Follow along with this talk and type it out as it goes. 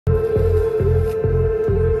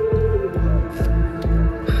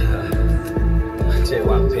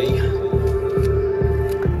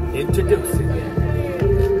Introducing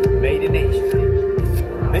Made in Asia,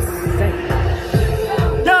 Miss Saint.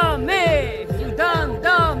 Done me, you done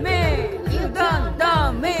me, you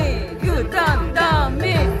done me, you done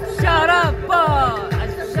me. Shut up, boy.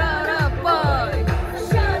 Shut up, boy.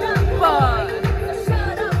 Shut up, boy.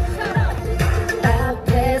 Shut up, shut up.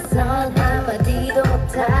 앞에선 한마디도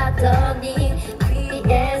못하더니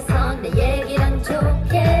뒤에선 내 얘기랑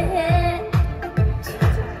좋게 해.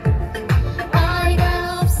 아이가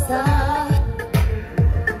없어.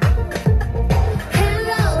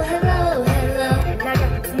 Hello, hello, hello. 나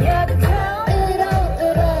같은 여자 으러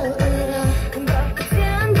금방 끝이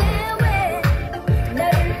안 돼. 왜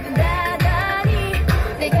나를 본다더니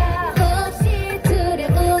내가 혹시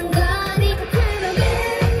두려운 거니. 그런 그런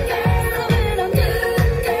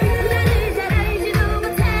나를 잘 알지도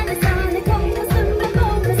못하면서 내 겉모습만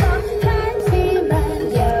보면서 하지만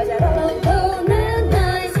여자로 보는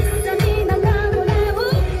너의 시선이 난 너무나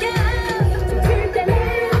웃겨. 좀 그때는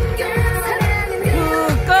사랑은 내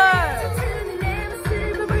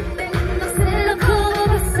모습을 볼 때 낯설고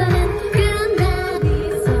벗어난 그런 나니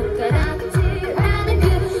손가락질 하는 그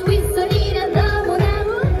윗소리가 너무나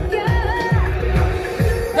웃겨.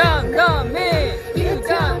 Done me, you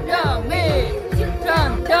done me, you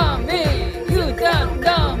done me, you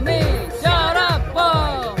done me. Shut up,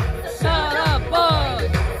 boy. Shut up, boy.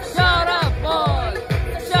 Shut up, boy.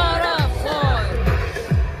 Shut up, boy.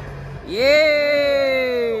 Yeah.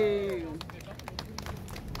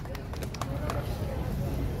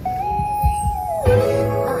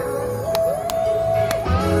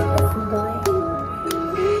 Listen, boy,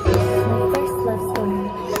 my first love story.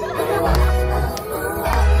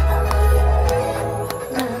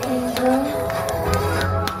 My angel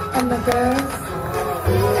and my girls,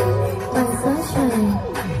 my sunshine.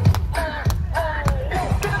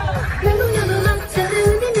 너무너무 멋져 내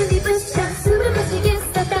눈이 부셔 숨을 못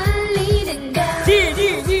쉬겠어 떨리는 걸. G,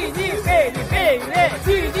 baby, baby. G,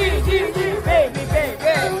 baby, baby.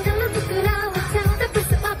 너무 부끄러워 쳐다볼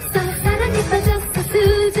수 없어 사랑에 빠졌어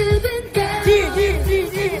수줍은 걸. G, baby,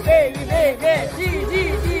 baby. G,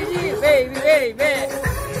 baby, baby.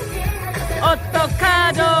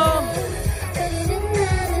 어떡하죠? 떨리는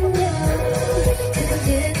나는요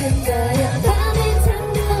두근두근 거려 밤에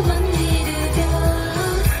잠도 못 이루죠.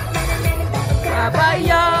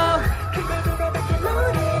 가봐요, 그대밖에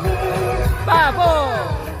모르는 바보.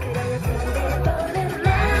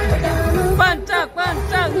 너무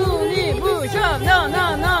반짝반짝 눈이 부셔. No,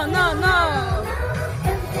 no, no, no, no.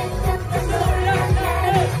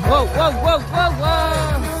 Whoa, whoa, whoa, whoa,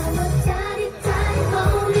 whoa. 너무 짜릿짜릿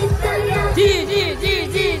몸이 떨려. G.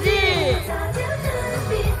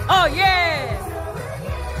 Oh, yeah.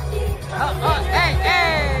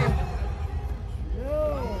 Hey.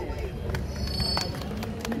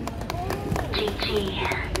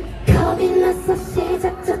 겁이 나서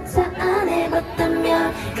시작조차 안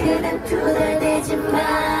해봤다면 그댄 투덜대지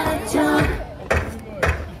말아줘.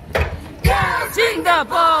 Sing the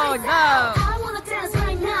boy now. I wanna dance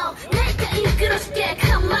right now. 내가 이끌어줄게,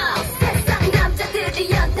 come on. 세상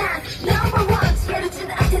남자들이여 난 number one. 예루진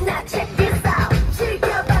않대 나 check this out.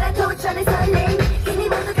 즐겨봐라 도전의 설렘. 이미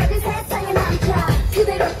모두 가진 세상의 남자.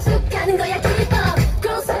 그대로 쭉 가는 거야 keep up.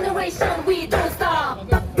 Girls' generation we don't stop.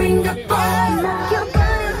 But bring the boys out.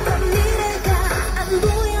 껴봐였던 미래가 안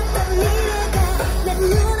보였던 미래가 내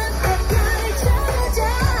눈앞에 펼쳐져.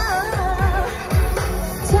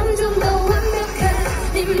 점점 더 완벽한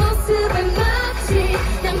네 모습에 마치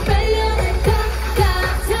난 빨려들 것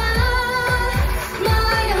같아.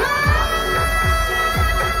 My heart.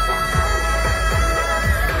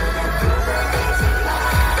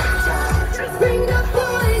 Bring the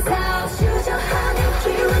boys out. 주저하는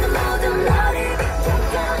기운은 모든 너를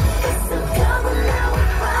비켜가. 익숙하고 나와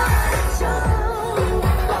빠져.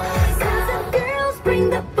 Girls bring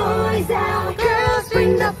the boys out. Girls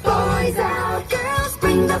bring the boys out. Girls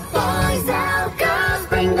bring the boys out. Girls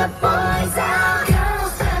bring the boys out.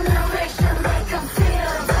 Girls generation make them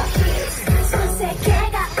feel the heat. 전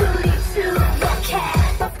세계가 우리 추억해.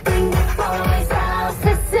 But bring the boys out.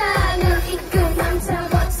 세상을 이끈 남자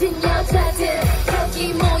멋진 여자들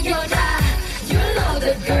여기 모여라. You know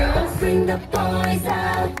the girls bring the boys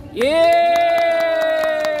out. Yeah.